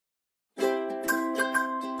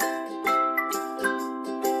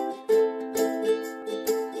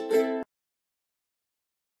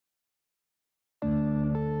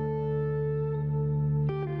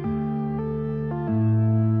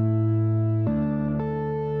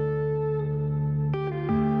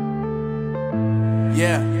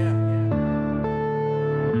Yeah.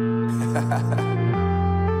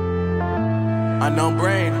 Unknown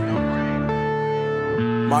Brain,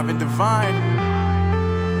 Marvin Divine.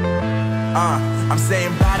 I'm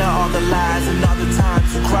saying bye to all the lies and all the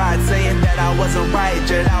times you cried, saying that I wasn't right,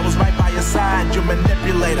 yet I was right by your side. You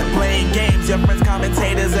manipulator, playing games, your friends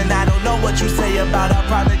commentators, and I don't know what you say about our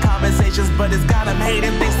private conversations, but it's got them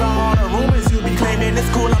hating. Thanks to all the rumors you be claiming. It's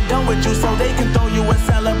cool, I'm done with you, so they can throw you a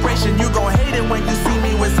celebration. You gon' hate it when you see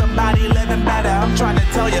me with somebody living better. I'm trying to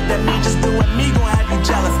tell you that me just doing me gon' have you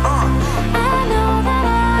jealous. I know that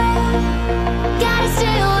I gotta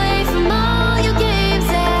stay away from all your games,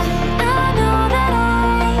 yeah. I know that I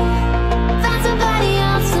found somebody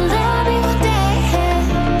else to love me one day, yeah.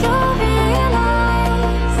 You'll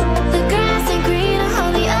realize the grass ain't greener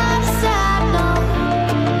on the other side, no.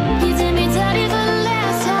 You did me dirty for the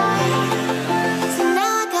last time, so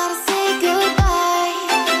now I gotta say goodbye.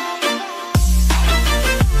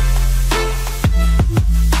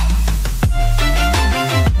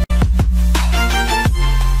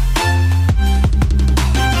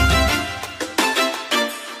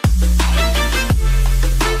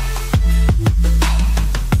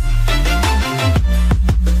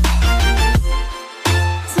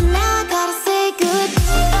 So now I gotta say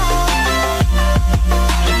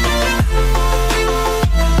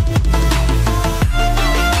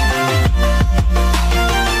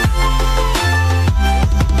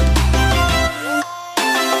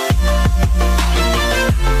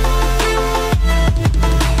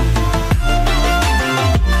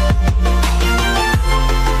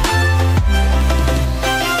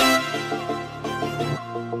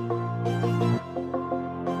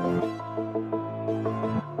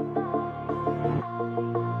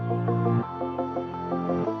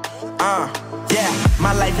Yeah,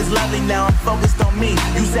 my life is lovely now, I'm focused on me.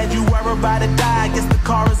 You said you were about to die, I guess the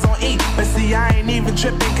car is on E. But see, I ain't even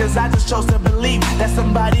tripping, cause I just chose to believe that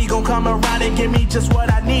somebody gon' come around and give me just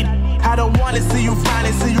what I need. I don't wanna see you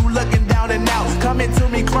finally, see you looking down and out, coming to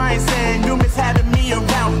me crying, saying you miss having me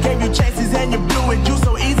around. Gave you chances and you blew it, you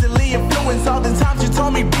so easily influenced. All the times you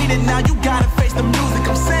told me beat it, now you gotta face the music.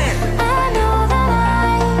 I'm saying I know that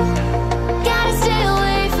I gotta stay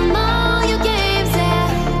away from all your games, yeah.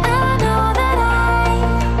 I know that I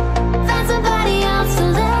found somebody else to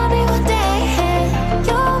love me one day, yeah.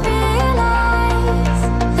 You'll realize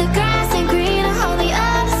the grass ain't greener on the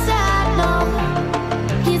other side, no.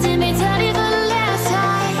 You did me dirty for the last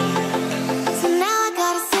time, so now I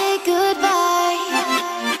gotta say goodbye.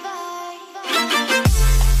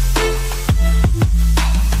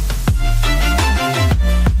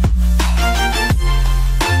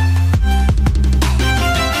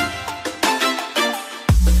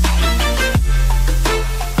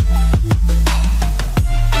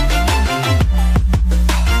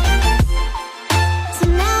 So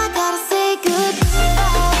now I gotta say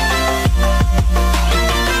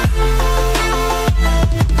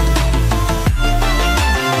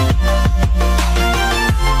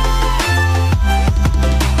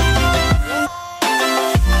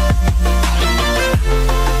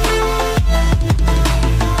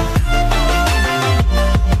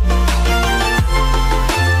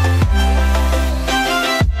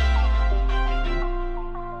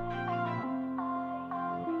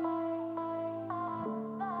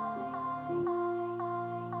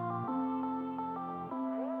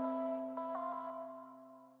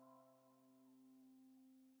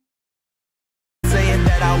saying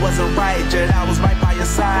that I wasn't right, yet I was right by your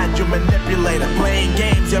side. You manipulator, playing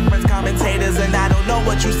games, your friends commentators, and I don't know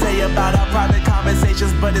what you say about our private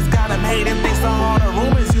conversations, but it's got them hating. Thanks to all the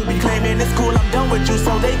rumors you be claiming. It's cool, I'm done with you,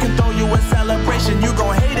 so they can throw you a celebration. You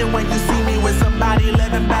gon' hate it when you see me with somebody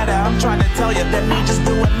living better. I'm trying to tell you that me just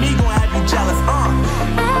doing me gon' have you jealous.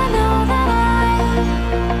 I know that I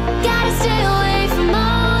gotta stay away from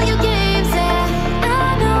all your games, yeah.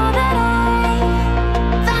 I know that I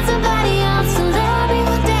found somebody else to love me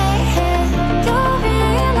one day, yeah. You'll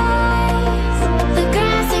realize the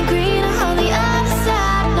grass ain't greener on the other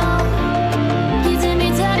side, no. You did me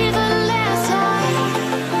dirty for the last time,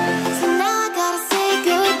 so now I gotta say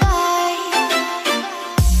goodbye.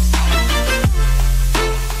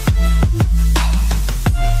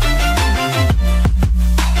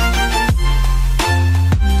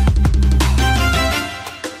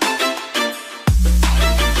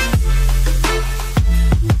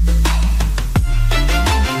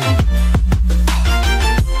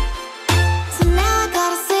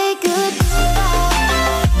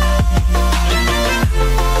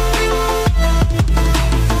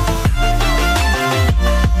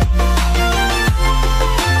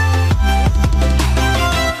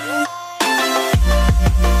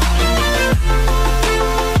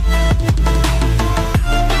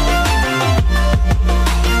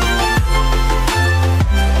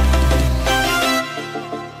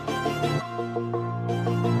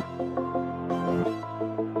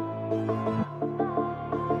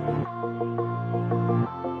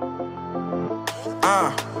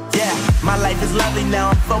 was lovely, now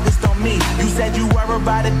I'm focused on me. You said you were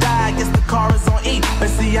about to die, I guess the car is on E. But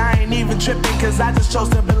see, I ain't even tripping, cause I just chose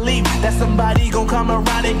to believe that somebody gon' come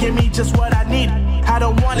around and give me just what I need. I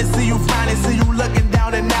don't wanna see you frowning, see you looking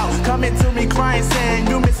down and out, coming to me crying, saying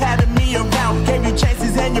you miss having me around. Gave you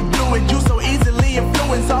chances and you blew it, you so easily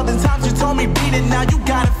influenced. All the times you told me beat it, now you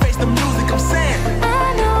gotta face the music. I'm saying